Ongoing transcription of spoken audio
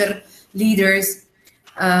leaders.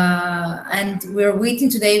 And we're waiting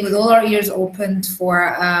today with all our ears opened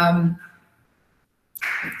for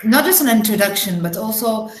not just an introduction, but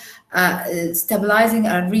also stabilizing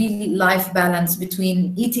a real life balance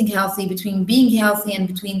between eating healthy, between being healthy, and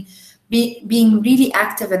between being really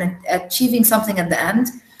active and achieving something at the end.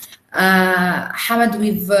 Hamad,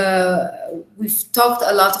 we've talked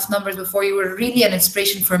a lot of numbers before. You were really an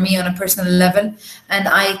inspiration for me on a personal level, and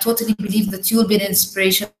I totally believe that you will be an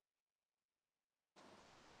inspiration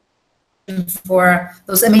for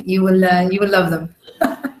those. I mean, you will love them.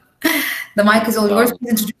 The mic is all yours.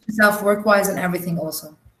 Please introduce yourself work-wise and everything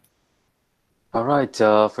also. All right.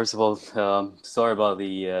 First of all, sorry about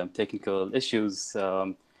the technical issues.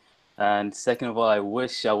 And second of all, I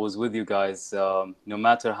wish I was with you guys. No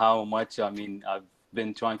matter how much, I mean, I've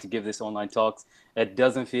been trying to give this online talks, it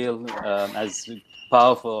doesn't feel as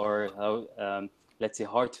powerful or, let's say,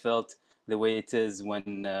 heartfelt the way it is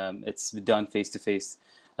when it's done face to face.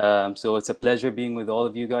 So it's a pleasure being with all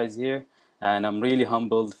of you guys here. And I'm really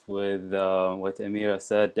humbled with what Amira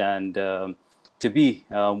said, and to be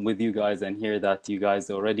with you guys and hear that you guys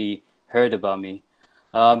already heard about me.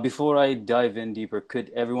 Before I dive in deeper,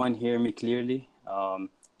 could everyone hear me clearly?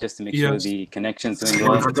 Just to make sure the connection's doing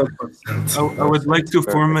well. I would like to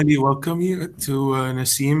formally welcome you to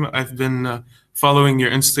Nasim. I've been following your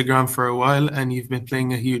Instagram for a while, and you've been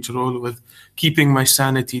playing a huge role with keeping my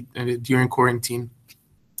sanity during quarantine.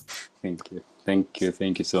 Thank you. Thank you.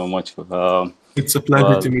 Thank you so much. It's a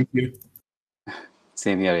pleasure to meet you.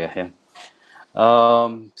 Same here, yeah.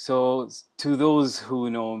 So to those who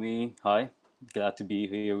know me, hi. Glad to be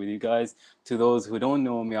here with you guys. To those who don't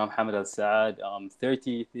know me, I'm Hamad Al Saad. I'm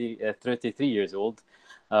 33 years old.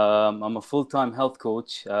 I'm a full-time health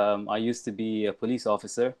coach. I used to be a police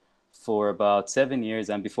officer for about 7 years,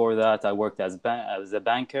 and before that, I worked as a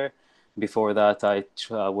banker. Before that, I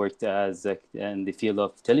worked in the field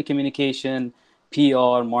of telecommunication,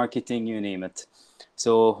 PR, marketing, you name it.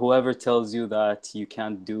 So whoever tells you that you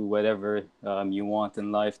can't do whatever you want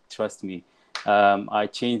in life, trust me. I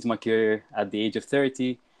changed my career at the age of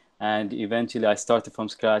 30, and eventually I started from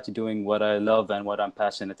scratch doing what I love and what I'm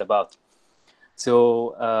passionate about.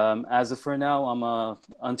 So as of for now, I'm an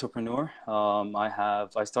entrepreneur.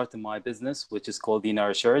 I started my business, which is called The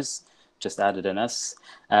Nourishers, just added an S.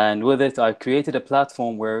 And with it, I created a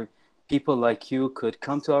platform where people like you could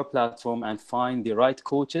come to our platform and find the right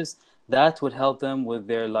coaches that would help them with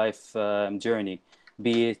their life journey,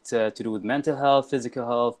 be it to do with mental health, physical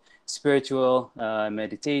health, spiritual,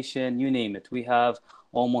 meditation, you name it. We have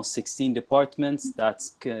almost 16 departments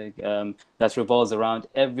that revolves around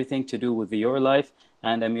everything to do with your life.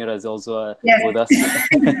 And Amira is also with us.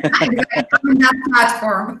 On that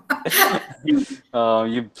platform.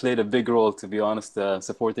 You played a big role, to be honest,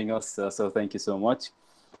 supporting us. So thank you so much.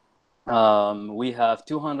 We have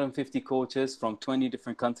 250 coaches from 20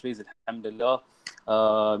 different countries, alhamdulillah.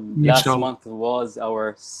 Last month was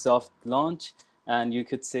our soft launch, and you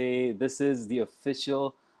could say this is the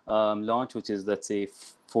official launch, which is, let's say,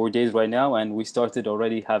 4 days right now, and we started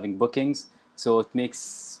already having bookings, so it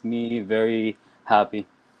makes me very happy.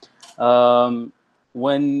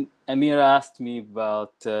 When Amira asked me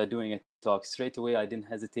about doing a talk, straight away I didn't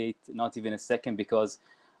hesitate, not even a second, because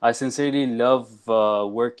I sincerely love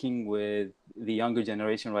working with the younger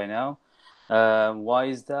generation right now. Why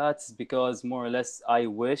is that? Because more or less I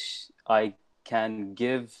wish I can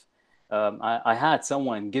give I had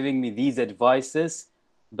someone giving me these advices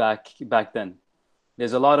back then.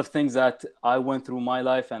 There's a lot of things that I went through my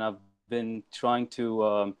life, and I've been trying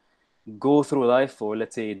to go through life, or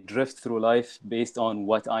let's say drift through life, based on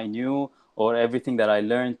what I knew or everything that I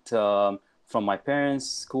learned from my parents,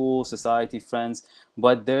 school, society, friends.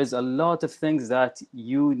 But there's a lot of things that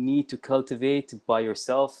you need to cultivate by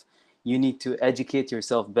yourself. You need to educate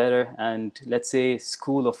yourself better. And let's say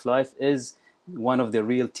school of life is one of the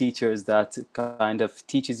real teachers that kind of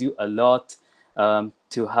teaches you a lot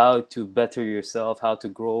to how to better yourself, how to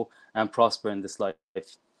grow and prosper in this life.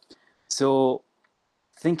 So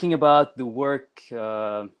thinking about the work,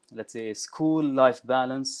 let's say school life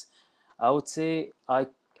balance, I would say I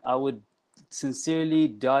would sincerely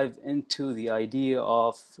dive into the idea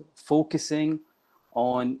of focusing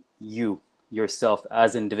on yourself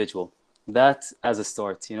as an individual. That as a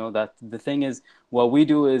start, that the thing is, what we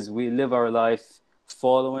do is we live our life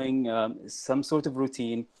following some sort of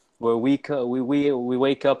routine where we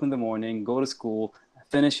wake up in the morning, go to school,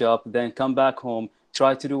 finish up, then come back home,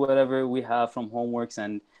 try to do whatever we have from homeworks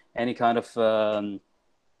and any kind of the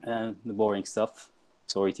boring stuff.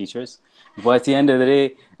 Sorry, teachers. But at the end of the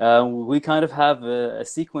day, we kind of have a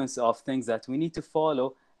sequence of things that we need to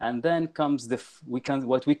follow, and then comes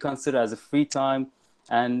what we consider as a free time,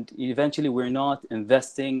 and eventually we're not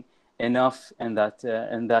investing enough in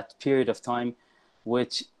that period of time,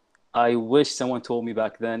 which I wish someone told me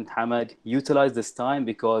back then, Hamad, utilize this time,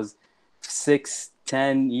 because 6,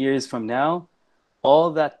 10 years from now,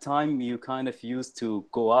 all that time you kind of used to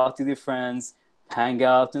go out with your friends, hang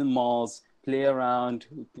out in malls, play around.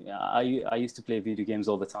 I used to play video games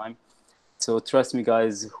all the time. So trust me,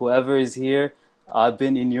 guys, whoever is here, I've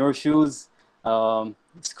been in your shoes.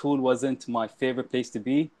 School wasn't my favorite place to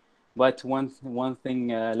be, but one thing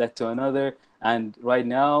led to another. And right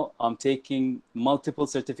now, I'm taking multiple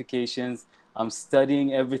certifications. I'm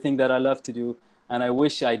studying everything that I love to do, and I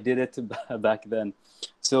wish I did it back then.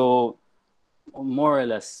 So more or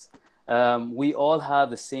less, we all have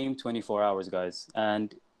the same 24 hours, guys.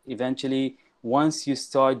 And eventually, once you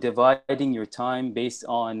start dividing your time based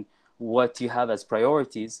on what you have as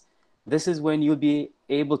priorities, this is when you'll be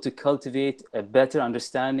able to cultivate a better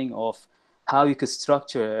understanding of how you could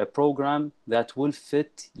structure a program that will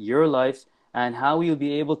fit your life, and how you'll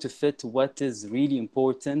be able to fit what is really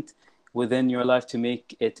important within your life to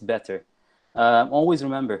make it better. Always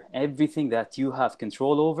remember, everything that you have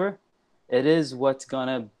control over, it is what's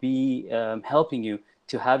gonna be helping you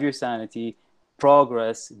to have your sanity,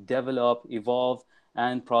 progress, develop, evolve,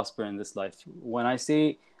 and prosper in this life. When I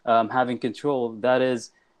say having control, that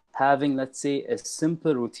is having, let's say, a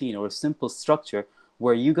simple routine or a simple structure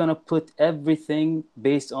where you're gonna put everything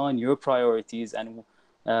based on your priorities. And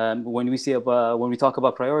when we talk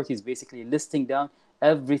about priorities, basically listing down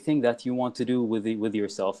everything that you want to do with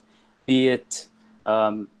yourself, be it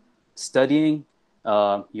studying,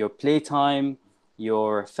 your playtime,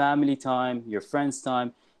 your family time, your friends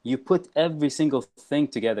time. You put every single thing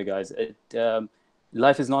together, guys.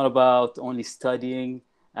 Life is not about only studying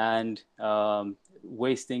and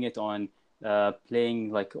wasting it on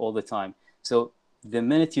playing like all the time. So the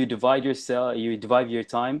minute you divide your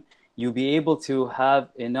time, you'll be able to have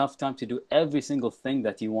enough time to do every single thing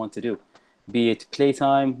that you want to do, be it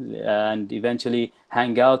playtime and eventually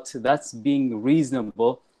hang out. That's being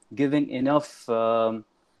reasonable, giving enough,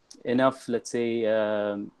 let's say,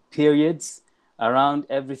 periods around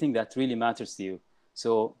everything that really matters to you.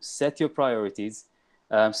 So set your priorities,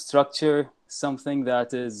 structure something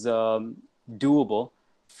that is doable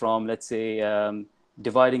from, let's say,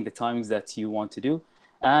 dividing the timings that you want to do,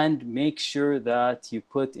 and make sure that you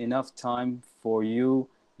put enough time for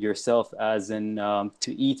yourself, as in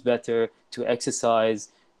to eat better, to exercise,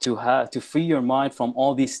 to free your mind from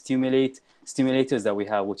all these stimulators that we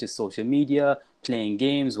have, which is social media, playing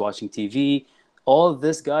games, watching TV. All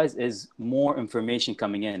this, guys, is more information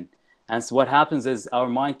coming in. And so what happens is our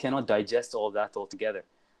mind cannot digest all that altogether.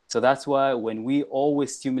 So that's why when we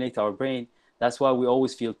always stimulate our brain, that's why we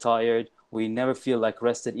always feel tired. We never feel like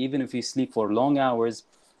rested, even if we sleep for long hours.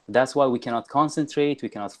 That's why we cannot concentrate, we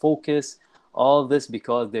cannot focus. All this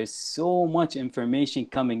because there's so much information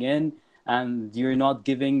coming in, and you're not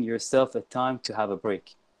giving yourself a time to have a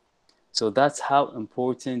break. So that's how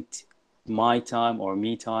important my time or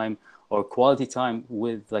me time or quality time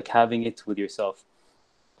with, like, having it with yourself.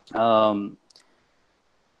 One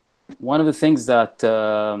of the things that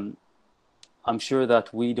I'm sure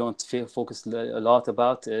that we don't focus a lot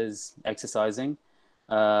about is exercising,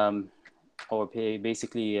 or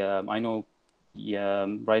basically, I know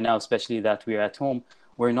right now, especially that we're at home,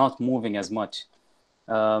 we're not moving as much.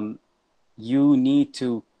 You need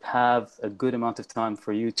to have a good amount of time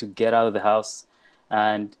for you to get out of the house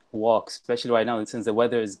and walk, especially right now since the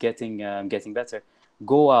weather is getting better.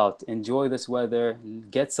 Go out, enjoy this weather,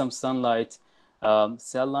 get some sunlight.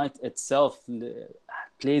 Sunlight itself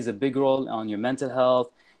plays a big role on your mental health,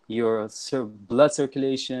 your blood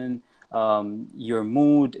circulation, your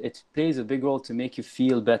mood. It plays a big role to make you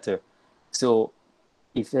feel better. So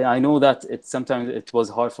if I know that sometimes it was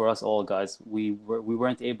hard for us all, guys. We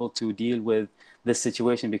weren't able to deal with this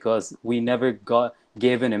situation because we never got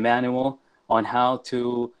given a manual on how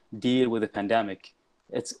to deal with the pandemic.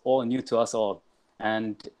 It's all new to us all.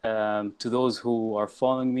 And to those who are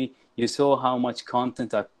following me, you saw how much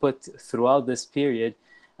content I put throughout this period.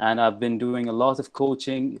 And I've been doing a lot of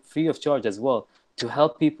coaching free of charge as well to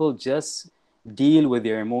help people just deal with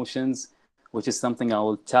their emotions, which is something I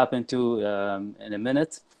will tap into in a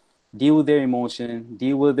minute. Deal with their emotion,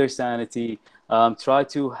 deal with their sanity, try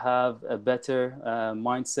to have a better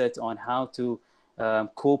mindset on how to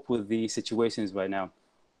cope with the situations right now.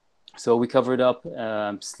 So we covered up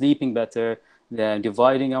sleeping better,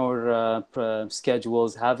 dividing our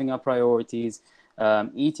schedules, having our priorities,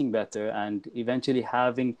 eating better, and eventually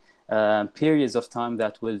having periods of time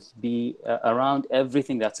that will be around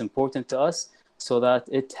everything that's important to us, so that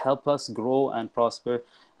it help us grow and prosper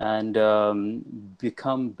and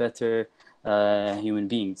become better human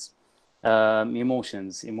beings.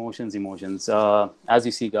 Emotions. As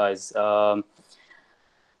you see, guys,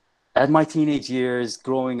 at my teenage years,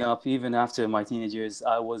 growing up, even after my teenage years,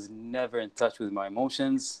 I was never in touch with my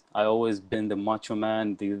emotions. I always been the macho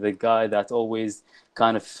man, the guy that always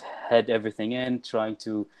kind of had everything in, trying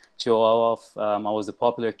to show off. I was a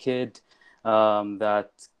popular kid that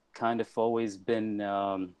kind of always been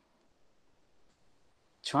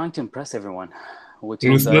trying to impress everyone, which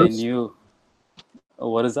is I Ruthless? knew.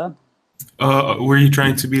 What is that? Were you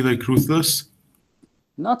trying to be like ruthless?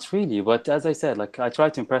 Not really, but as I said, like I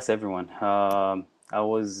tried to impress everyone. I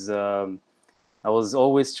was I was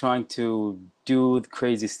always trying to do the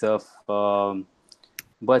crazy stuff.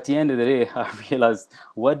 But at the end of the day, I realized,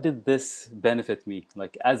 what did this benefit me?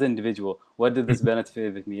 Like as an individual, what did this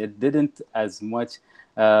benefit me? It didn't as much.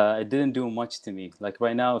 It didn't do much to me. Like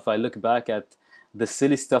right now, if I look back at the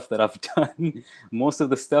silly stuff that I've done, most of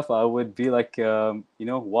the stuff I would be like,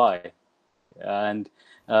 why? And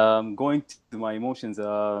going to my emotions,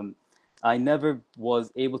 I never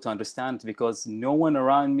was able to understand because no one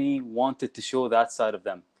around me wanted to show that side of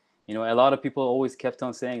them. You know, a lot of people always kept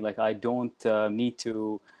on saying like, I don't need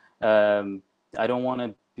to, I don't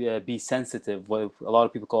want to be sensitive. What a lot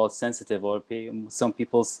of people call it sensitive, or some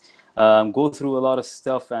people go through a lot of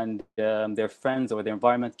stuff, and their friends or their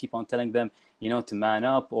environment keep on telling them, to man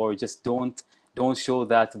up, or just don't show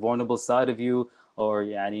that vulnerable side of you, or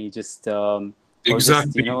just or just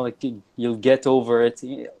Exactly. like you'll get over it.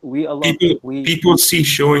 People see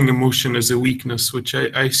showing emotion as a weakness, which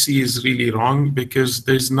I see is really wrong, because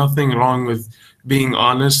there's nothing wrong with being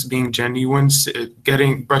honest, being genuine,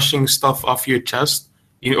 brushing stuff off your chest,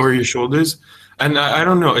 or your shoulders. And I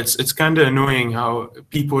don't know, it's kind of annoying how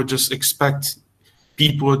people just expect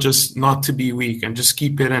people just not to be weak and just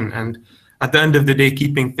keep it in. And at the end of the day,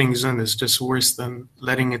 keeping things in is just worse than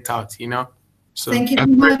letting it out, So Thank you so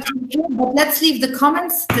much. But let's leave the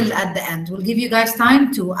comments till at the end. We'll give you guys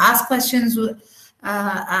time to ask questions,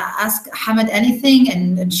 ask Hamad anything,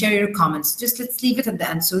 and share your comments. Just let's leave it at the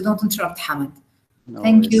end so we don't interrupt Hamad. No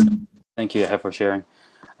Thank worries. you. Thank you, for sharing.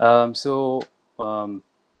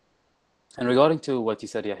 And regarding to what you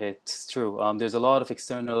said, Yahya, it's true. There's a lot of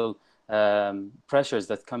external pressures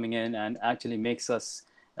that's coming in and actually makes us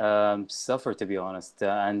suffer, to be honest,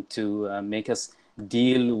 and to make us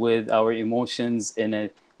deal with our emotions in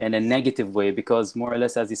a negative way, because more or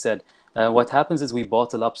less, as you said, what happens is we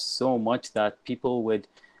bottle up so much that people would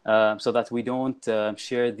so that we don't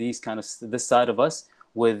share this side of us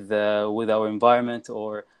with our environment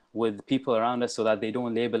or with people around us, so that they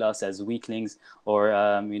don't label us as weaklings or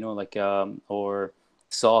or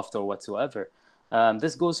soft or whatsoever.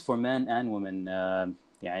 This goes for men and women,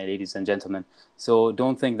 ladies and gentlemen. So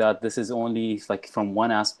don't think that this is only like from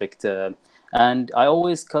one aspect. And I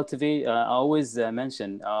always mention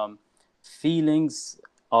feelings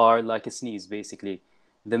are like a sneeze, basically.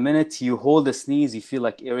 The minute you hold a sneeze, you feel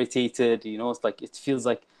like irritated, it's like it feels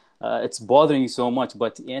like it's bothering you so much.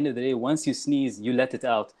 But at the end of the day, once you sneeze, you let it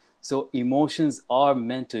out. So emotions are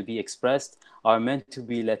meant to be expressed, are meant to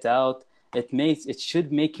be let out. It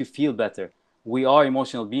should make you feel better. We are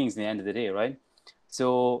emotional beings at the end of the day, right?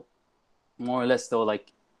 So more or less though,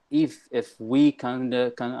 like if we kind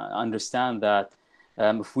of understand that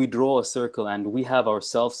if we draw a circle and we have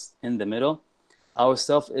ourselves in the middle,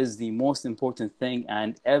 ourself is the most important thing,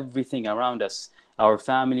 and everything around us, our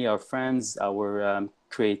family, our friends, our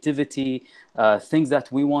creativity, things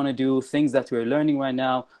that we want to do, things that we're learning right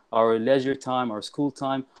now, our leisure time, our school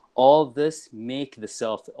time, all this make the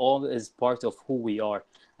self, all is part of who we are.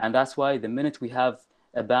 And that's why the minute we have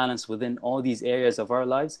a balance within all these areas of our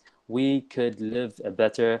lives, we could live a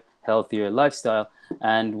better, healthier lifestyle.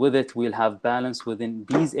 And with it, we'll have balance within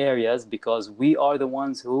these areas, because we are the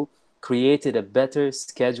ones who created a better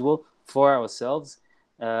schedule for ourselves.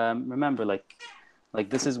 Remember, like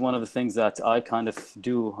this is one of the things that I kind of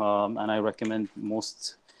do, and I recommend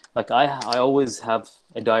most. Like I always have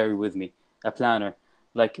a diary with me, a planner.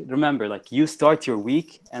 Like remember, like you start your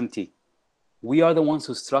week empty. We are the ones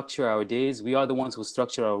who structure our days. We are the ones who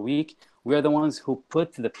structure our week. We are the ones who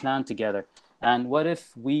put the plan together. And what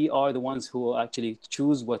if we are the ones who actually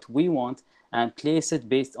choose what we want and place it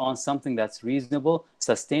based on something that's reasonable,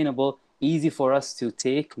 sustainable, easy for us to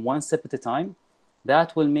take one step at a time?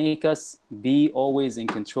 That will make us be always in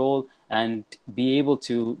control and be able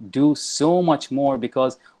to do so much more,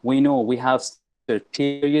 because we know we have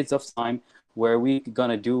periods of time where we're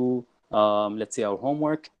gonna do, let's say, our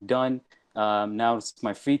homework done. Now it's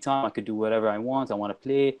my free time. I could do whatever I want. I want to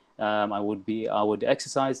play. I would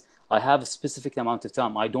exercise. I have a specific amount of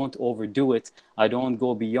time. I don't overdo it. I don't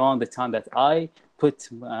go beyond the time that I put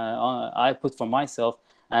for myself.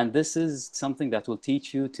 And this is something that will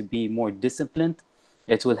teach you to be more disciplined.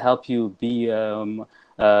 It will help you be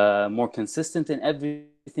more consistent in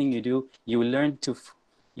everything you do. You will learn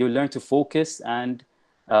to focus, and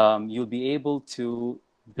you'll be able to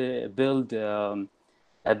build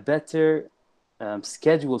a better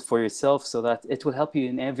schedule for yourself, so that it will help you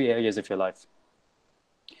in every areas of your life.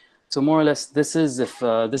 So more or less, this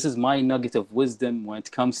is my nugget of wisdom when it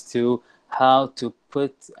comes to how to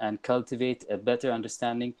put and cultivate a better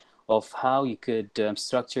understanding of how you could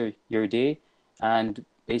structure your day, and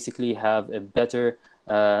basically have a better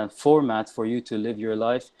format for you to live your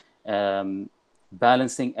life,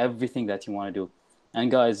 balancing everything that you want to do. And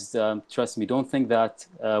guys, trust me, don't think that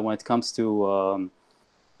when it comes to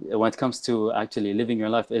actually living your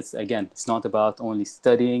life, it's not about only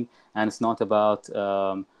studying, and it's not about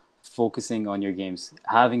focusing on your games.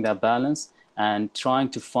 Having that balance and trying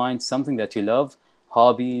to find something that you love,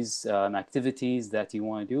 hobbies, activities that you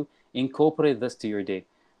want to do, incorporate this to your day.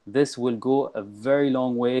 This will go a very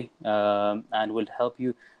long way, and will help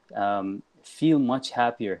you feel much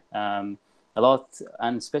happier. A lot,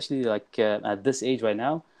 and especially like at this age right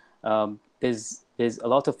now, there's a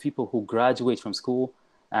lot of people who graduate from school,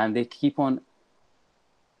 and they keep on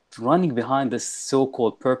running behind this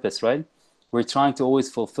so-called purpose, right? We're trying to always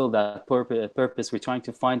fulfill that purpose. We're trying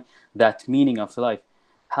to find that meaning of life.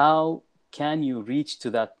 How can you reach to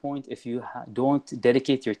that point if you don't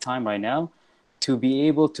dedicate your time right now to be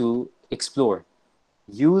able to explore?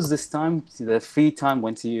 Use this time, the free time,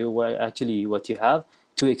 what you have,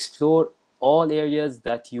 to explore all areas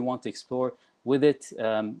that you want to explore. With it,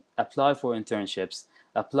 apply for internships,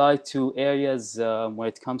 apply to areas where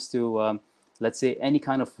it comes to, let's say, any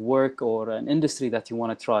kind of work or an industry that you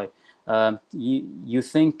want to try. You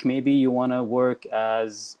think maybe you want to work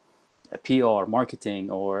as a PR, marketing,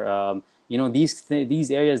 or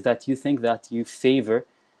these areas that you think that you favor.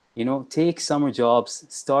 Take summer jobs,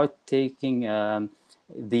 start taking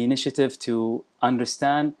the initiative to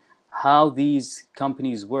understand how these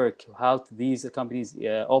companies work, how these companies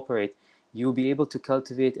operate. You'll be able to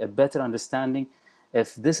cultivate a better understanding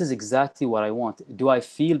if this is exactly what I want. Do I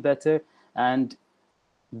feel better? And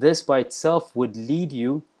this by itself would lead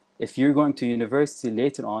you, if you're going to university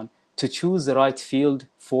later on, to choose the right field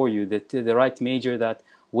for you, the right major that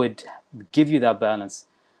would give you that balance.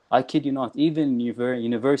 I kid you not, even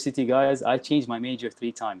university, guys, I changed my major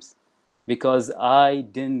 3 times because I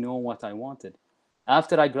didn't know what I wanted.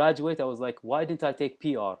 After I graduate, I was like, why didn't I take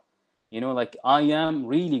PR? Like, I am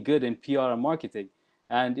really good in PR and marketing.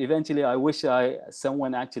 And eventually, I wish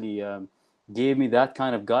someone actually gave me that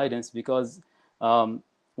kind of guidance, because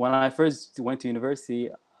when I first went to university,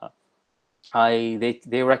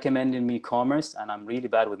 they recommended me commerce, and I'm really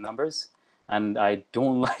bad with numbers, and I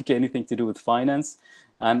don't like anything to do with finance.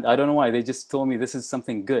 And I don't know why. They just told me this is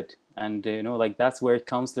something good, and like, that's where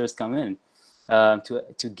counselors come in,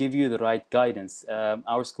 to give you the right guidance.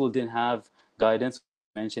 Our school didn't have guidance.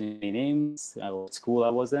 Mention any names, what school I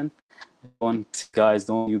was in. Don't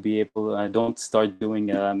start doing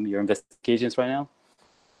your investigations right now.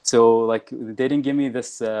 So like, they didn't give me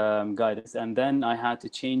this guidance, and then I had to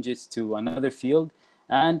change it to another field.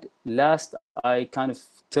 And last, I kind of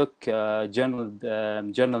took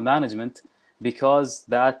general management, because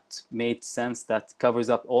that made sense. That covers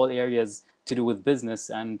up all areas to do with business.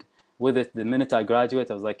 And with it, the minute I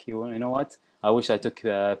graduate, I was like, you know what? I wish I took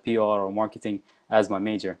PR or marketing as my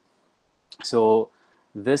major. So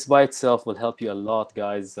this by itself will help you a lot,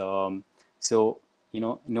 guys. So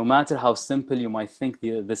no matter how simple you might think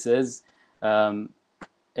this is,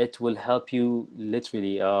 it will help you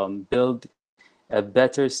literally build a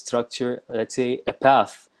better structure, let's say a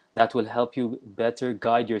path that will help you better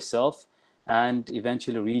guide yourself, and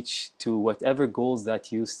eventually reach to whatever goals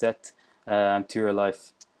that you set to your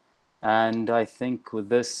life. And I think with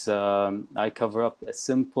this, I cover up a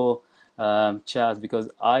simple chat, because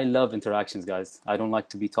I love interactions, guys. I don't like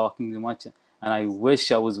to be talking too much, and I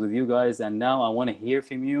wish I was with you guys. And now I want to hear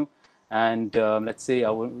from you. And let's say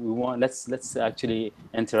let's actually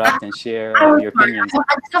interact and share your opinions.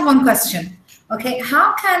 I just have one question. Okay,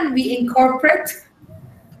 how can we incorporate?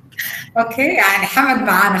 Okay, يعني حمد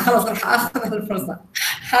معانا خلاص راح اخذ الفرصة.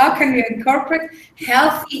 How can we incorporate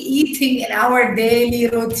healthy eating in our daily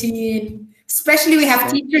routine? Especially we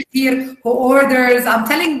have teachers here who orders. I'm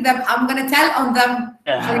telling them, I'm going to tell on them.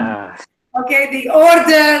 Okay, they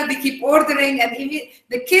order, they keep ordering, and even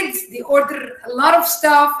the kids, they order a lot of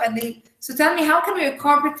stuff. So tell me, how can we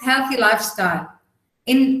incorporate healthy lifestyle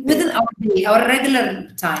within our day, our regular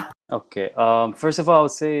time? Okay. First of all, I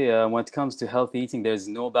would say when it comes to healthy eating, there's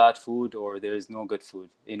no bad food or there is no good food.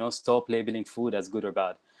 You know, stop labeling food as good or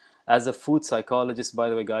bad. As a food psychologist, by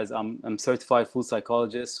the way, guys, I'm certified food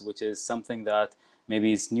psychologist, which is something that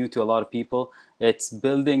maybe is new to a lot of people. It's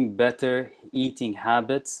building better eating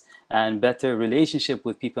habits and better relationship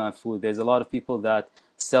with people and food. There's a lot of people that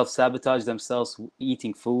self-sabotage themselves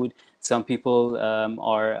eating food. Some people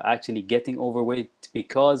are actually getting overweight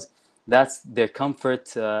because that's their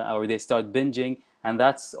comfort, or they start binging, and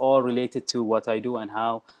that's all related to what I do and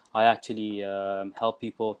how I actually help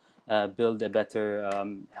people build a better,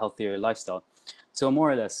 healthier lifestyle. So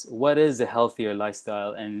more or less, what is a healthier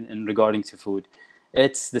lifestyle in regarding to food?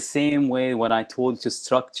 It's the same way when I told you to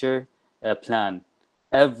structure a plan.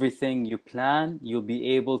 Everything you plan, you'll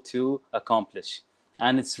be able to accomplish.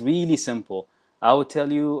 And it's really simple. I would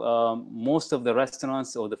tell you, most of the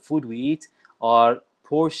restaurants or the food we eat are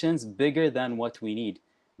portions bigger than what we need.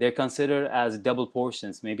 They're considered as double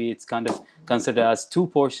portions. Maybe it's kind of considered as two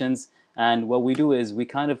portions. And what we do is we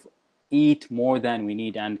kind of eat more than we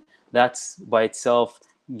need. And that's by itself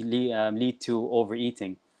lead to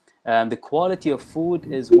overeating. The quality of food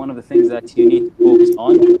is one of the things that you need to focus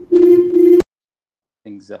on.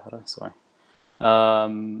 Things, Zahra, sorry.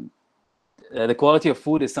 The quality of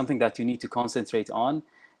food is something that you need to concentrate on.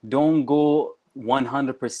 Don't go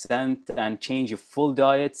 100% and change your full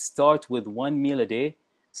diet. Start with one meal a day.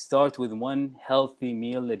 Start with one healthy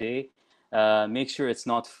meal a day. Make sure it's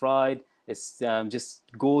not fried. It's just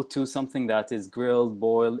go to something that is grilled,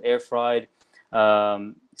 boiled, air fried,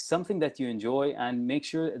 something that you enjoy, and make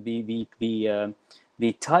sure the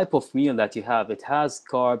type of meal that you have, it has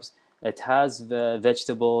carbs, it has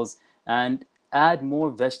vegetables, and add more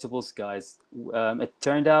vegetables, guys. It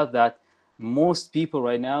turned out that most people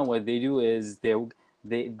right now, what they do is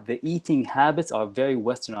the eating habits are very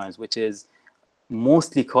westernized, which is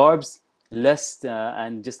mostly carbs, less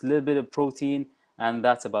and just a little bit of protein, and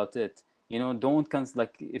that's about it. You know, don't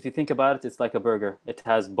like, if you think about it, it's like a burger. It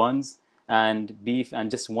has buns and beef and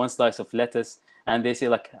just one slice of lettuce, and they say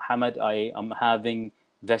like, Hamad, I am having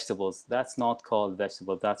vegetables. That's not called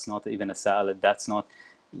vegetable. That's not even a salad. That's not,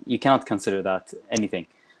 you cannot consider that anything.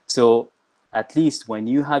 So at least when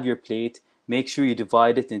you have your plate, make sure you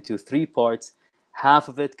divide it into three parts. Half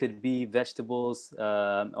of it could be vegetables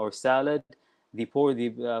or salad.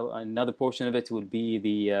 Another portion of it would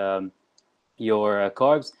be your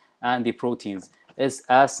carbs and the proteins. It's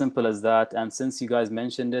as simple as that. And since you guys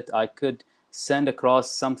mentioned it, I could send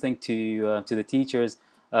across something to the teachers.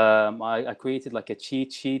 I created like a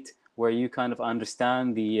cheat sheet where you kind of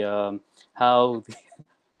understand the how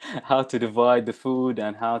how to divide the food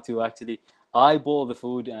and how to actually eyeball the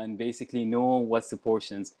food and basically know what's the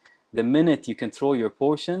portions. The minute you control your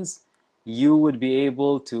portions, you would be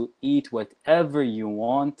able to eat whatever you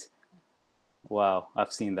want. Wow,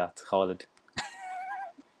 I've seen that, Khalid.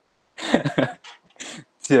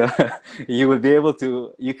 Yeah, you will be able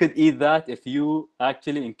to, you could eat that if you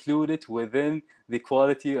actually include it within the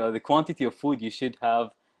quality or the quantity of food you should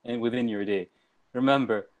have within your day.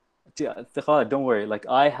 Remember, Khalid, don't worry, like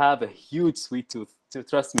I have a huge sweet tooth. So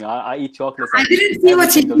trust me, I eat chocolates I like didn't see every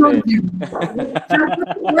what you single showed day. him.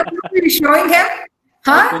 What were you showing him?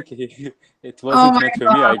 I Huh? think it Oh wasn't my meant for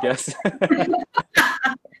me, God. I guess.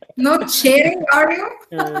 Not sharing, are you?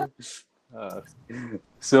 Uh,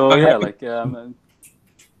 so yeah, like go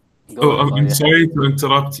Oh, ahead, I'm yeah. sorry to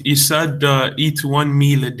interrupt. You said eat one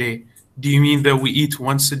meal a day. Do you mean that we eat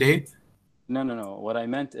once a day? No. What I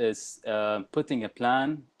meant is putting a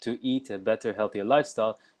plan to eat a better, healthier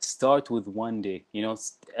lifestyle. Start with one day. You know,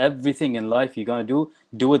 everything in life you're gonna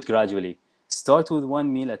do it gradually. Start with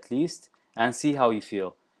one meal at least and see how you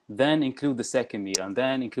feel. Then include the second meal and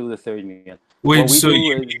then include the third meal. What Wait, we so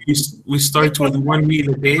do is we start with one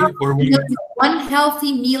meal a day, or we? One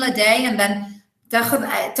healthy meal a day and then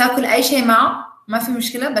تاكل أي شيء معه ما في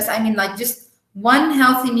مشكلة بس I mean like just one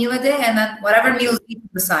healthy meal a day and then whatever okay. meals you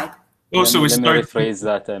decide. Oh, so we Let me start. rephrase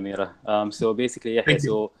that, Amira. So basically, yeah, Thank you.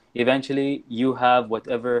 so eventually you have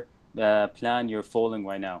whatever plan you're following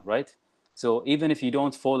right now, right? So even if you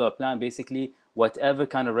don't follow a plan, basically whatever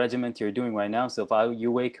kind of regiment you're doing right now. So if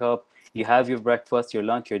you wake up, you have your breakfast, your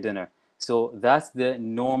lunch, your dinner. So that's the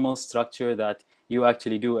normal structure that you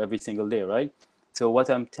actually do every single day, right? So what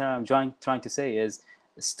I'm trying to say is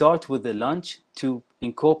start with the lunch to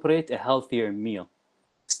incorporate a healthier meal.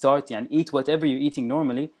 Start and eat whatever you're eating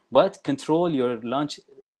normally, but control your lunch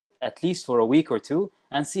at least for a week or two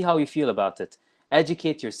and see how you feel about it.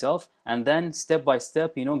 Educate yourself and then step by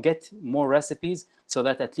step, get more recipes so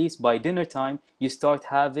that at least by dinner time you start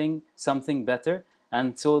having something better.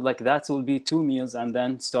 And so like that will be two meals and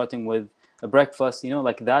then starting with a breakfast,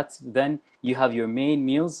 like that. Then you have your main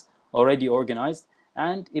meals already organized,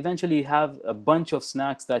 and eventually you have a bunch of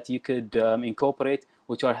snacks that you could incorporate,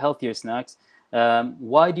 which are healthier snacks.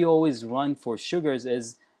 Why do you always run for sugars?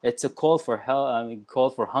 Is it's a call for call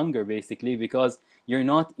for hunger, basically, because you're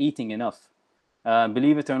not eating enough.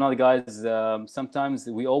 Believe it or not, guys, sometimes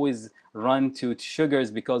we always run to sugars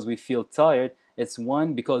because we feel tired. It's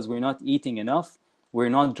one, because we're not eating enough, we're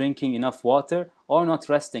not drinking enough water, or not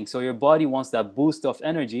resting. So your body wants that boost of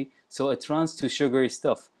energy, so it runs to sugary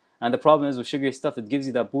stuff. And the problem is with sugary stuff, it gives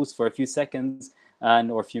you that boost for a few seconds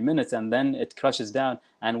or a few minutes, and then it crushes down.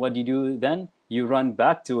 And what do you do then? You run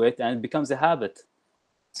back to it, and it becomes a habit.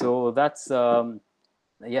 So that's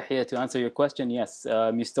Yahya, to answer your question, yes,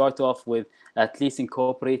 you start off with at least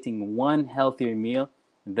incorporating one healthier meal,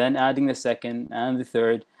 then adding the second and the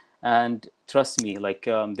third. And trust me, like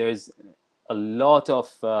there's a lot of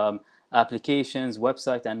applications,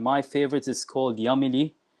 website, and my favorite is called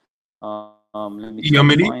Yummily. Let me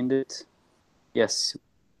try to find it. Yes,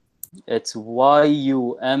 it's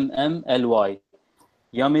Yummly.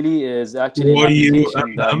 Yummily is actually an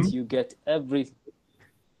application that you get every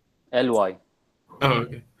LY. Oh,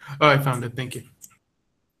 okay. Oh, I found it. Thank you.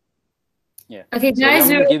 Yeah. Okay, so guys.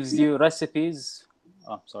 It gives you recipes.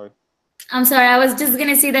 Oh, sorry. I'm sorry. I was just going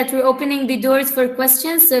to say that we're opening the doors for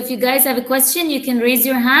questions. So if you guys have a question, you can raise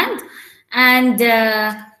your hand, and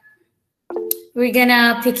we're going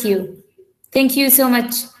to pick you. Thank you so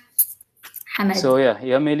much, Hamad. So yeah,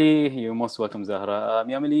 Yummily, you're most welcome, Zahra.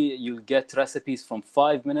 Yummily, you get recipes from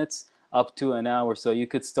 5 minutes up to an hour. So you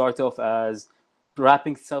could start off as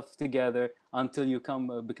wrapping stuff together until you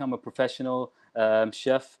become a professional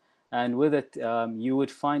chef, and with it you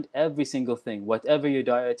would find every single thing, whatever your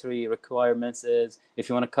dietary requirements is. If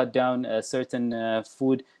you want to cut down a certain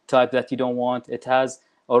food type that you don't want, it has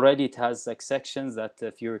like sections that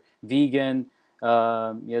if you're vegan,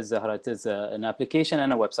 yes, Zahra, it is an application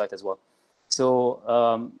and a website as well. So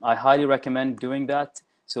I highly recommend doing that.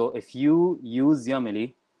 So if you use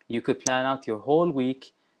Yummily, you could plan out your whole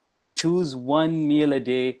week, choose one meal a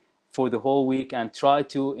day for the whole week, and try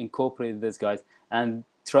to incorporate this, guys. And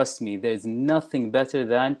trust me, there's nothing better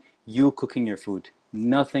than you cooking your food.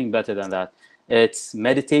 Nothing better than that. It's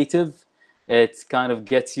meditative. It kind of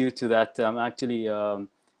gets you to that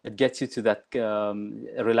it gets you to that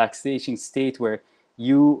relaxation state where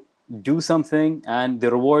you do something and the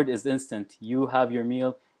reward is instant. You have your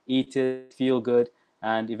meal, eat it, feel good,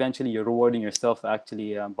 and eventually you're rewarding yourself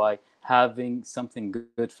actually by having something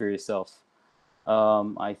good for yourself.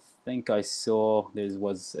 I think I saw there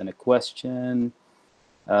was a question.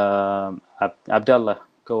 Abdullah,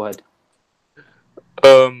 go ahead.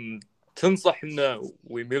 تنصح إنه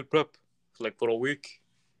we meal prep like for a week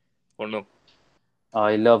or no?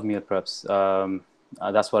 I love meal preps.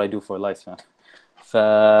 That's what I do for life, man.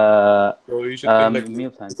 So you should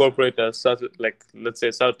meal plans. Incorporate a Saturday, like let's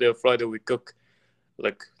say Saturday or Friday, we cook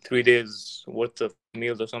like 3 days worth of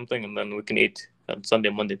meals or something, and then we can eat on Sunday,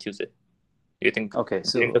 Monday, Tuesday. You think? Okay,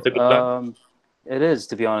 so that's a good plan? It is,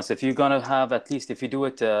 to be honest. If you're gonna have, at least if you do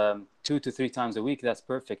it 2 to 3 times a week, that's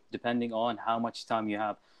perfect, depending on how much time you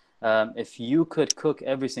have. If you could cook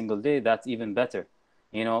every single day, that's even better.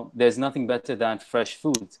 There's nothing better than fresh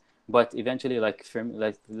foods. But eventually,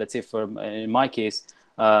 let's say in my case,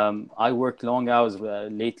 I work long hours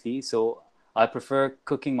lately, so I prefer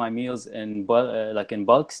cooking my meals in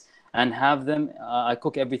bulks and have them. I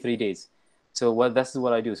cook every 3 days. So that's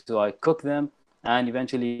what I do. So I cook them and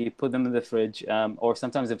eventually put them in the fridge. Or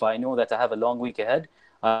sometimes if I know that I have a long week ahead,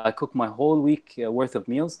 I cook my whole week worth of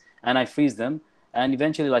meals and I freeze them. And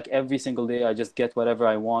eventually, like every single day, I just get whatever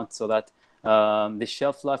I want, so that the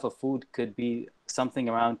shelf life of food could be something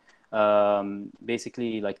around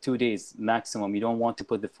basically like 2 days maximum. You don't want to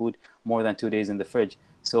put the food more than 2 days in the fridge.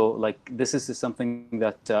 So this is something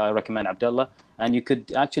that I recommend, Abdullah. And you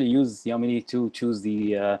could actually use Yummily to choose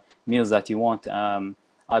the meals that you want.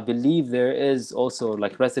 I believe there is also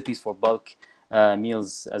recipes for bulk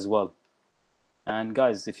meals as well. And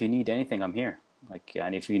guys, if you need anything, I'm here.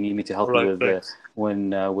 And if you need me to help you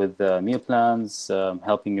with meal plans,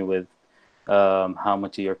 helping you with how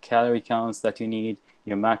much of your calorie counts that you need,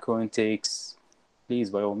 your macro intakes, please,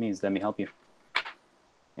 by all means, let me help you.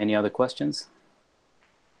 Any other questions?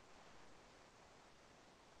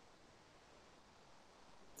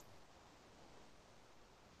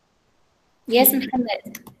 Yes,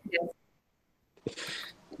 Mohammed.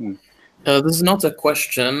 This is not a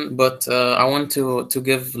question, but I want to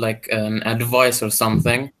give an advice or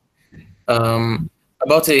something.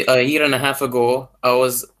 About a year and a half ago, I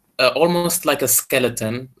was almost like a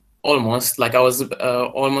skeleton. Almost like I was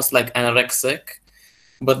almost like anorexic.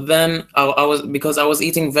 But then I was, because I was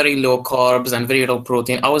eating very low carbs and very low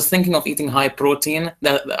protein, I was thinking of eating high protein.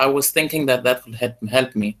 That I was thinking that that would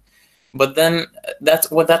help me. But then that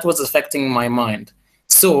was affecting my mind.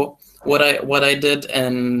 So what I did,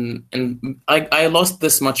 and I lost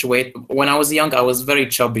this much weight. When I was young, I was very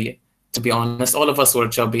chubby, to be honest. All of us were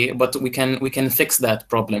chubby, but we can fix that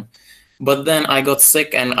problem. But then I got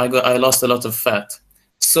sick and I lost a lot of fat.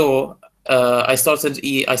 So I started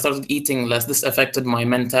eating less. This affected my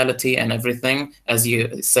mentality and everything, as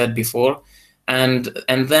you said before. And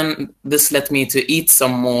then this led me to eat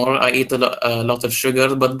some more. I eat a lot of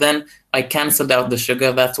sugar, but then I canceled out the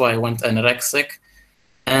sugar. That's why I went anorexic.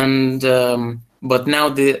 And but now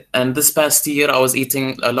this past year I was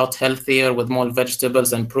eating a lot healthier with more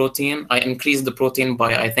vegetables and protein. I increased the protein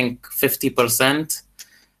by, I think, 50%.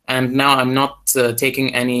 And now I'm not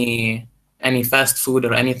taking any fast food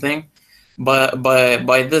or anything. But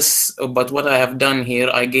by this, but what I have done here,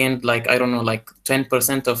 I gained, like, I don't know, like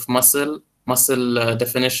 10% of muscle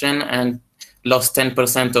definition, and lost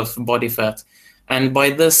 10% of body fat. And by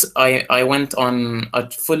this, I went on a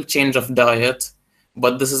full change of diet.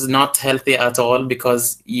 But this is not healthy at all,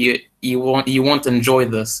 because you won't enjoy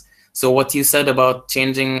this. So what you said about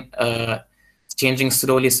changing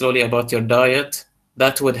slowly about your diet,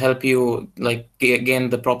 that would help you, like, gain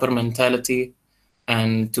the proper mentality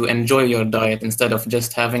and to enjoy your diet, instead of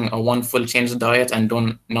just having a one full change diet and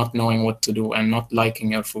not knowing what to do and not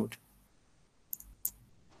liking your food.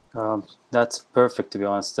 That's perfect, to be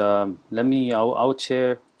honest. I'll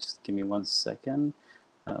share. Just give me 1 second.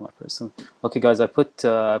 My personal. Okay, guys, I put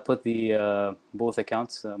the both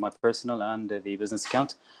accounts, my personal and the business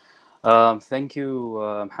account. Thank you,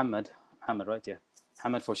 Mohammed, right? Yeah,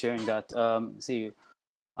 Mohammed, for sharing that. See,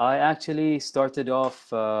 I actually started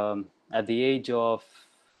off at the age of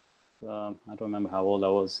I don't remember how old I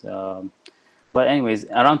was, but anyways,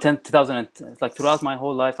 around 2000. Like, throughout my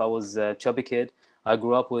whole life, I was a chubby kid. I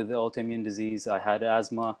grew up with autoimmune disease. I had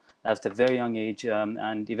asthma at a very young age,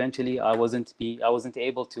 and eventually I wasn't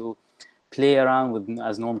able to play around with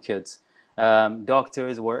as normal kids.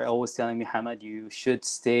 Doctors were always telling me, Hamad, you should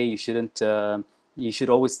stay. You shouldn't. You should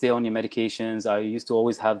always stay on your medications. I used to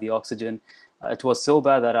always have the oxygen. It was so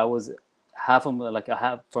bad that I was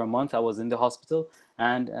for a month I was in the hospital,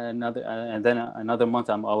 and then another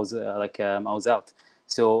month I was out.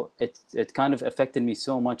 So it kind of affected me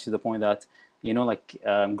so much, to the point that,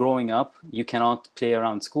 growing up, you cannot play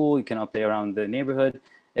around school, you cannot play around the neighborhood.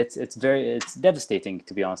 It's devastating,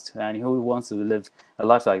 to be honest. And who wants to live a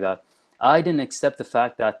life like that? I didn't accept the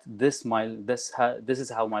fact that this is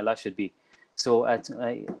how my life should be. So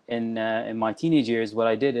in my teenage years, what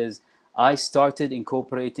I did is I started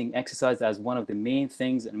incorporating exercise as one of the main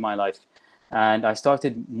things in my life, and I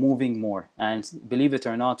started moving more. And believe it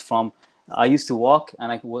or not, I used to walk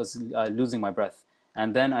and I was losing my breath.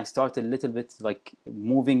 And then I started a little bit, like,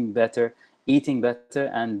 moving better, eating better,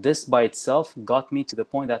 and this by itself got me to the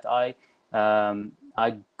point that I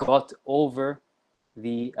got over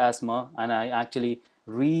the asthma, and I actually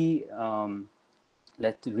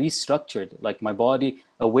restructured, like, my body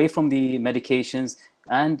away from the medications,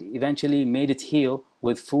 and eventually made it heal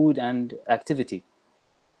with food and activity.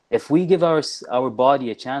 If we give our body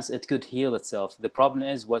a chance, it could heal itself. The problem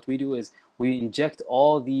is, what we do is we inject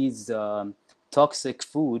all these toxic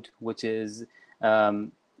food, which is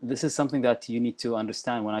this is something that you need to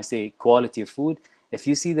understand when I say quality of food. If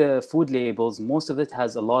you see the food labels, most of it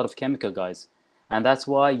has a lot of chemical, guys, and that's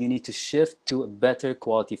why you need to shift to better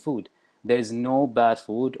quality food. There is no bad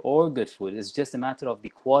food or good food. It's just a matter of the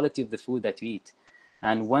quality of the food that you eat.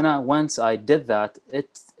 And once I did that,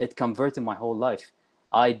 it converted my whole life.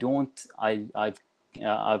 I've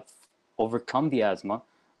overcome the asthma,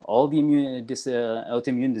 all the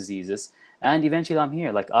autoimmune diseases, and eventually I'm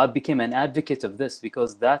here. Like, I became an advocate of this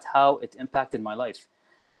because that's how it impacted my life.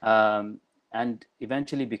 And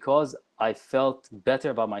eventually, because I felt better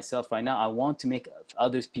about myself right now, I want to make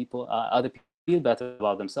other people feel better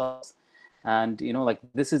about themselves. And like,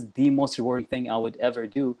 this is the most rewarding thing I would ever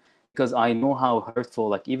do, because I know how hurtful,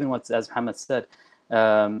 like, even as Mohammed said,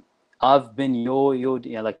 I've been yo-yo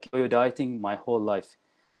dieting my whole life.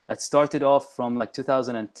 It started off from like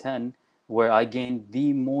 2010, where I gained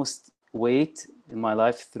the most weight in my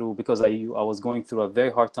life because I was going through a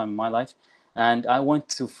very hard time in my life, and I went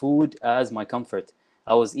to food as my comfort.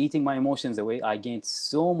 I was eating my emotions away. I gained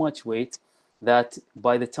so much weight that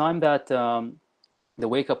by the time that the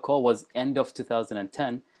wake-up call was end of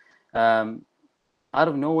 2010, out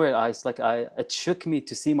of nowhere, it shook me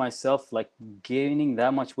to see myself like gaining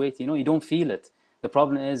that much weight. You don't feel it. The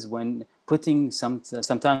problem is when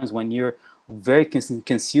sometimes when you're very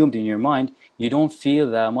consumed in your mind, you don't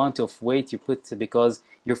feel the amount of weight you put because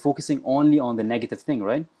you're focusing only on the negative thing,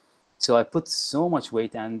 right? So I put so much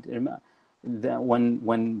weight, and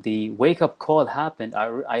when the wake-up call happened,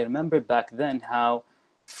 I remember back then how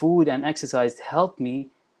food and exercise helped me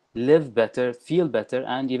live better, feel better,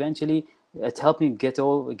 and eventually it helped me get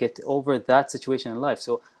over that situation in life.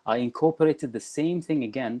 So I incorporated the same thing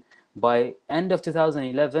again. By end of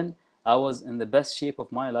 2011, I was in the best shape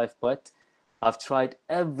of my life, but I've tried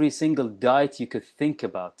every single diet you could think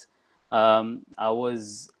about. I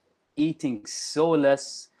was eating so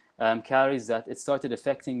less calories that it started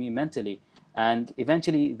affecting me mentally. And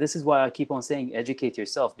eventually, this is why I keep on saying educate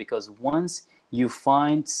yourself, because once you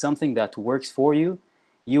find something that works for you,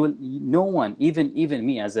 you will, no one, even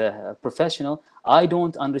me as a professional, I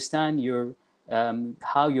don't understand your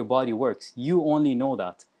how your body works. You only know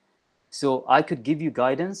that. So I could give you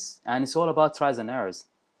guidance, and it's all about trials and errors.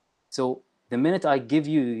 So the minute I give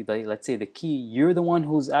you, let's say, the key, you're the one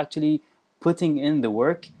who's actually putting in the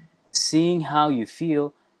work, seeing how you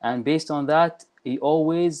feel, and based on that, you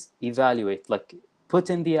always evaluate, like put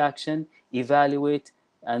in the action, evaluate,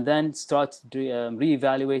 and then start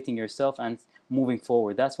re-evaluating yourself and moving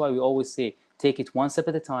forward. That's why we always say, take it one step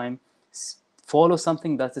at a time, follow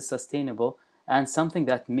something that is sustainable and something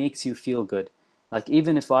that makes you feel good. Like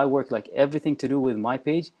even if I work like everything to do with my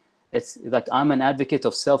page, it's like I'm an advocate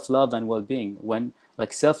of self-love and well-being. When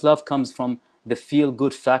like self-love comes from the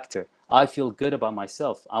feel-good factor. I feel good about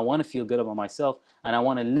myself. I want to feel good about myself, and I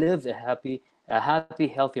want to live a happy,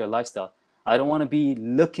 healthier lifestyle. I don't want to be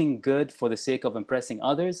looking good for the sake of impressing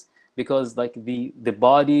others, because like the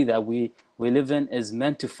body that we live in is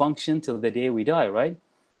meant to function till the day we die, right?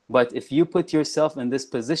 But if you put yourself in this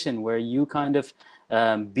position where you kind of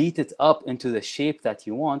beat it up into the shape that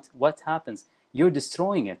you want, what happens? You're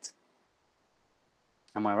destroying it.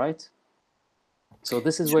 Am I right? So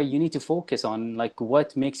this is where you need to focus on like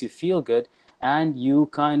what makes you feel good, and you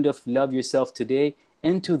kind of love yourself today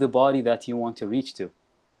into the body that you want to reach to.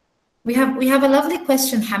 We have a lovely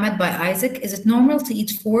question, Hamad, by Isaac. Is it normal to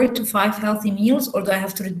eat 4 to 5 healthy meals, or do I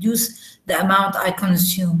have to reduce the amount I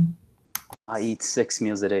consume? I eat 6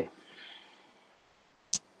 meals a day.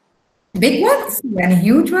 Big ones? Yani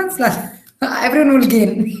huge ones? Everyone will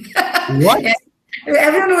gain. What?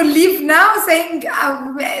 Everyone will leave now saying,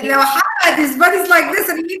 Hamad, his body's like this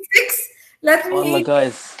and he eats 6. Let me Wallah, eat.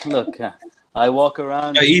 guys, look, I walk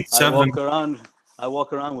around. I eat 7. I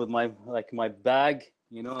walk around with my bag,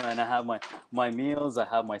 you know, and I have my meals. I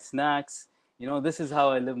have my snacks. You know, this is how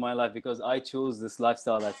I live my life because I chose this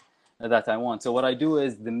lifestyle that I want. So what I do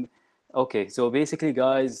is okay. So basically,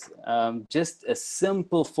 guys, just a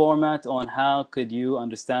simple format on how could you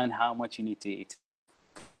understand how much you need to eat.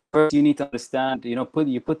 First, you need to understand, you know,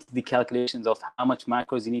 you put the calculations of how much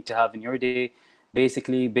macros you need to have in your day,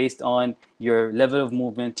 basically based on your level of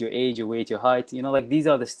movement, your age, your weight, your height. You know, like these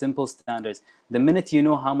are the simple standards. The minute you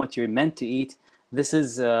know how much you're meant to eat, this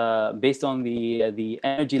is based on the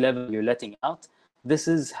energy level you're letting out. This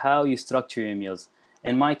is how you structure your meals.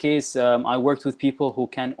 In my case, I worked with people who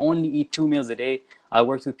can only eat 2 meals a day. I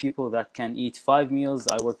worked with people that can eat 5 meals.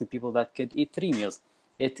 I worked with people that could eat 3 meals.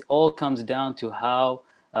 It all comes down to how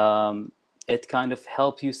it kind of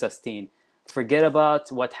helps you sustain. Forget about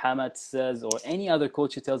what Hamad says or any other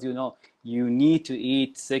coach who tells you, no, you need to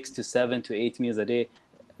eat 6 to 7 to 8 meals a day.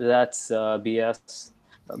 That's BS.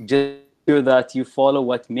 Just sure that you follow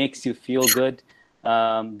what makes you feel good.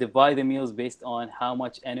 Divide the meals based on how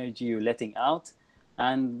much energy you're letting out.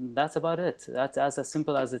 And that's about it. That's as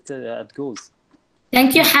simple as it goes.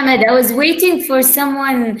 Thank you, Hamad. I was waiting for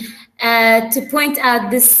someone to point out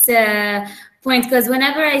this point, because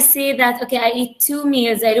whenever I say that, okay, I eat 2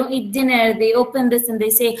 meals, I don't eat dinner, they open this and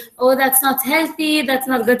they say, oh, that's not healthy, that's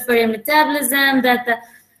not good for your metabolism.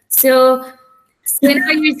 So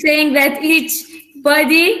now you're saying that each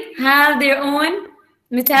body have their own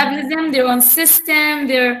metabolism, their own system,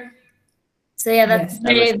 so yeah, that's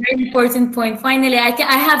very, very important point. Finally,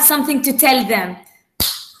 I have something to tell them.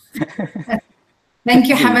 Thank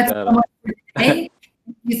you, Hamad, so much for today.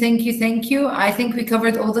 Thank you. I think we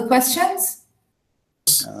covered all the questions.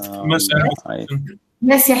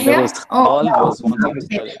 Yes, Yahya. Guys, we only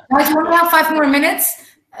have 5 more minutes.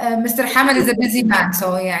 Mr. Hamad is a busy man,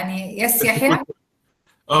 so yes, Yahya.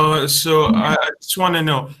 So I just want to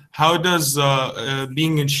know, how does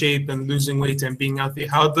being in shape and losing weight and being healthy,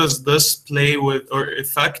 how does this play with or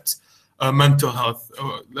affect mental health?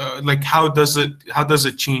 Like how does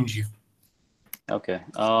it change you? Okay,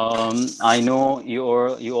 I know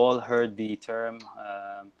you all heard the term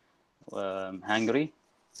hangry.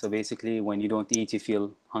 So basically, when you don't eat, you feel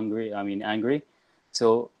hungry. I mean, angry.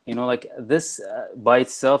 So, you know, like this by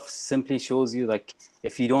itself simply shows you, like,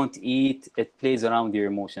 if you don't eat, it plays around with your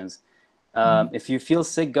emotions. If you feel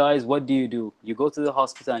sick, guys, what do? You go to the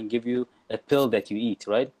hospital and give you a pill that you eat,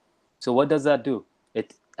 right? So what does that do?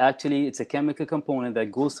 It's a chemical component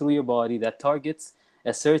that goes through your body that targets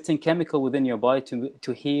a certain chemical within your body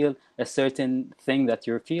to heal a certain thing that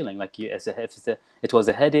you're feeling. Like if it was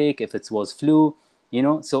a headache, if it was flu, you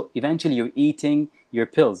know. So eventually you're eating your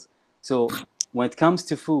pills. So when it comes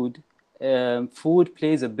to food, food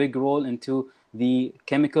plays a big role into the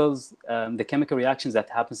chemicals, the chemical reactions that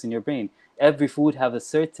happens in your brain. Every food have a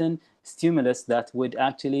certain stimulus that would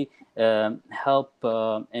actually help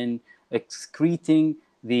in excreting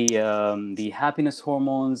the happiness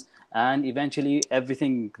hormones and eventually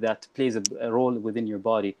everything that plays a role within your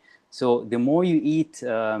body. So the more you eat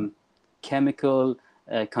chemical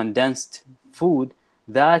condensed food,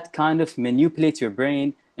 that kind of manipulates your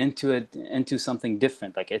brain into something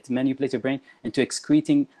different. Like it manipulates your brain into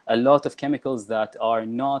excreting a lot of chemicals that are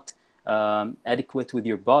not adequate with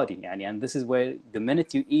your body. And this is where the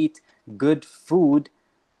minute you eat good food,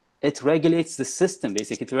 it regulates the system.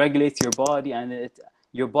 Basically, it regulates your body, and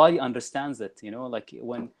your body understands it. You know, like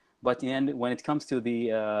but in the end, when it comes to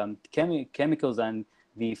the chemicals and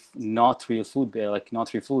the not real food,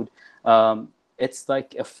 it's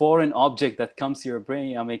like a foreign object that comes to your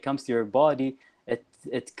brain. I mean, it comes to your body.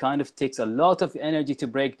 It kind of takes a lot of energy to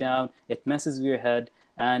break down. It messes with your head,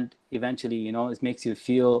 and eventually, you know, it makes you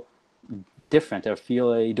feel different or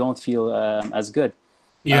you don't feel as good.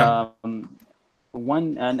 Yeah.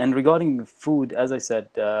 And regarding food, as I said,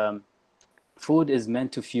 food is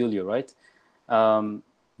meant to fuel you, right?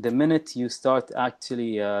 The minute you start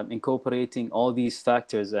actually incorporating all these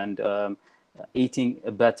factors and eating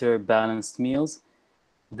a better balanced meals,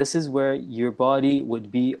 this is where your body would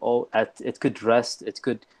be it could rest, it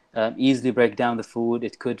could easily break down the food,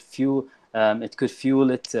 it could fuel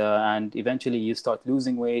it, and eventually you start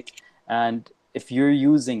losing weight. And if you're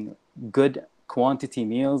using good quantity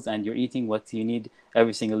meals and you're eating what you need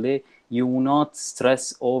every single day, you will not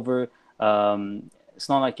stress over. It's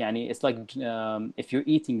not like it's like if you're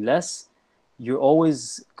eating less, you're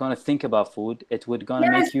always gonna think about food. It would gonna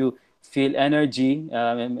make you feel energy,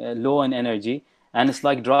 low in energy. And it's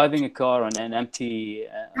like driving a car on an empty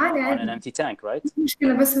tank, right?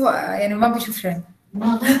 مشكلة بس هو يعني ما بيشوف شيء.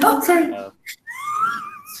 Sorry.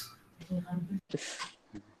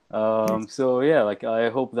 So yeah, like I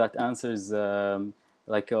hope that answers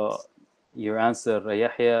your answer,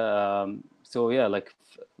 Yahya. So yeah, like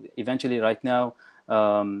eventually, right now,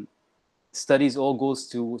 studies all goes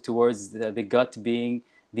towards the gut being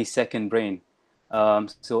the second brain.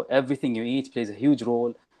 So everything you eat plays a huge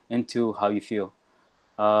role into how you feel.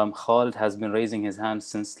 Khalid has been raising his hand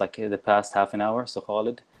since like the past half an hour. So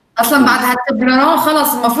Khalid. أصلاً بعد هالتبريرات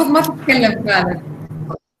خلاص المفروض ما تتكلم خالد.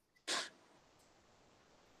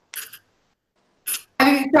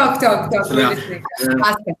 حبيبي talk.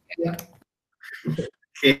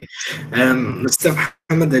 Okay. Mr.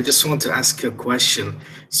 Mohammed, I just want to ask you a question.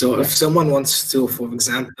 So if someone wants to, for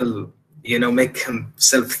example, you know, make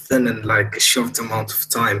himself thin in like a short amount of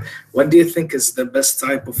time, what do you think is the best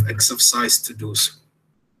type of exercise to do so?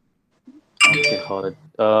 Okay, Khalid.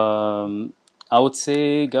 I would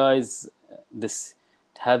say, guys,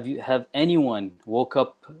 have anyone woke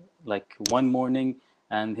up like one morning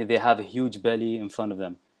and they have a huge belly in front of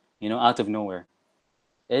them, you know, out of nowhere?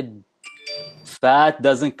 Fat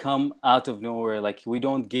doesn't come out of nowhere. Like we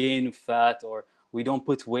don't gain fat or we don't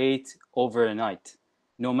put weight overnight,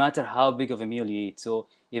 no matter how big of a meal you eat. So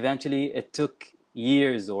eventually it took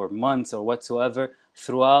years or months or whatsoever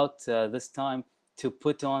throughout this time to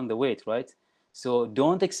put on the weight, right? So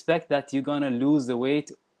don't expect that you're gonna lose the weight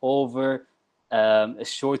over a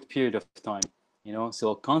short period of time, you know.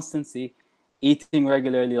 So constancy, eating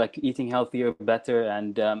regularly, like eating healthier, better,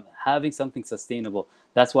 and having something sustainable.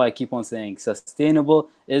 That's why I keep on saying sustainable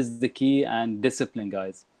is the key, and discipline,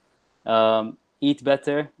 guys. Eat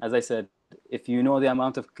better, as I said. If you know the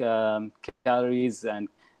amount of calories and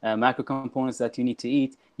macro components that you need to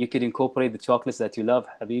eat, you could incorporate the chocolates that you love,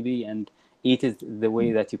 Habibi, and eat it the way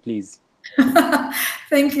that you please.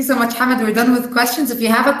 Thank you so much, Hamad. We're done with questions. If you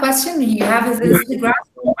have a question, you have his Instagram.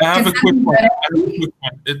 I have a quick one.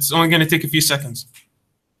 It's only going to take a few seconds.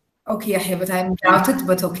 Okay, Yahya, but I'm doubted,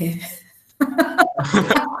 but okay.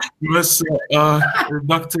 Yes,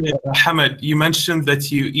 Dr. Hamad, you mentioned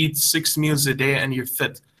that you eat 6 meals a day and you're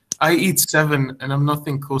fit. I eat 7 and I'm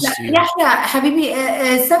nothing close to you. Yeah, Habibi,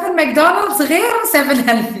 7 McDonald's غير 7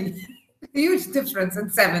 healthy. Huge difference in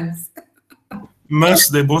 7s.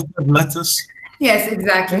 Most, they both have lettuce. Yes,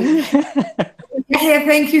 exactly. Yahya,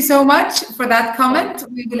 thank you so much for that comment.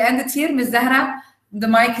 We will end it here. Ms. Zahra, the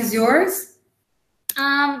mic is yours.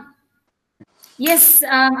 Yes,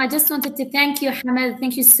 I just wanted to thank you, Hamad.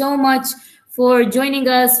 Thank you so much for joining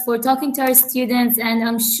us, for talking to our students, and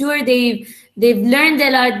I'm sure they've learned a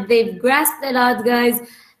lot, they've grasped a lot, guys.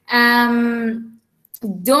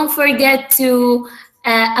 Don't forget to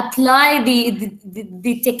apply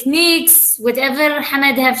the techniques, whatever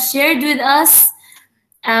Hamad have shared with us.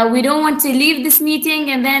 We don't want to leave this meeting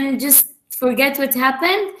and then just forget what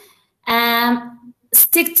happened.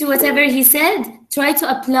 Stick to whatever he said. Try to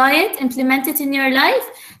apply it, implement it in your life.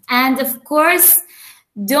 And of course,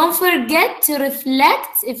 don't forget to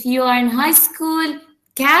reflect if you are in high school,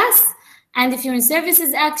 CAS, and if you're in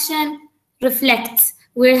services action, reflect.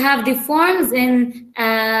 We have the forms in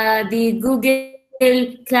the Google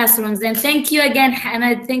Classrooms. And thank you again,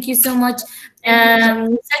 Hamad. Thank you so much. Such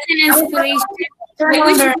an inspiration. I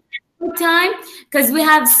wish we had more time because we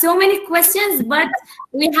have so many questions, but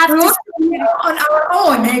we have to on our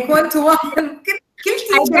own, like one-to-one.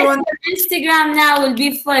 I bet Instagram now will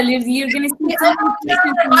be full. You're going to see so many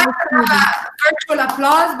questions. Virtual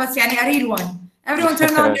applause, but يعني a real one. Everyone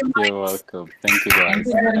turn on your mic. You're welcome. Thank you, guys.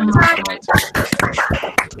 Thank you so much.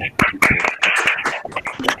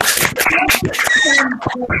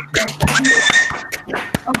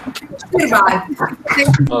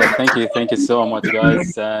 Oh, thank you so much,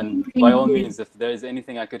 guys. And by all means, if there is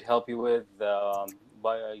anything I could help you with,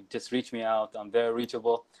 just reach me out. I'm very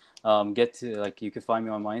reachable. You can find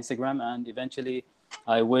me on my Instagram, and eventually,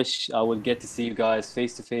 I wish I would get to see you guys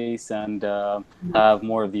face to face and have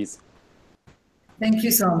more of these. Thank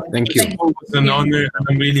you so much. Thank you. It was an honor.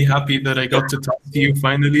 I'm really happy that I got to talk to you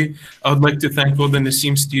finally. I would like to thank all the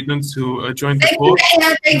Naseem students who joined the call.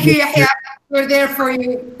 Thank you, Yahya. We're there for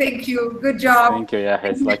you. Thank you. Good job. Thank you,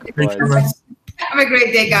 Yahya. It's likewise. Have a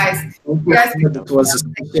great day, guys. It was a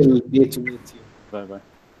special day to meet you. Bye-bye.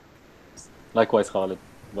 Likewise, Khalid.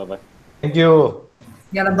 Bye-bye. Thank you.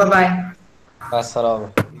 Yalla, bye-bye.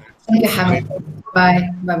 Assalamu. Thank you, Hamid. Bye.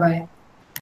 Bye-bye.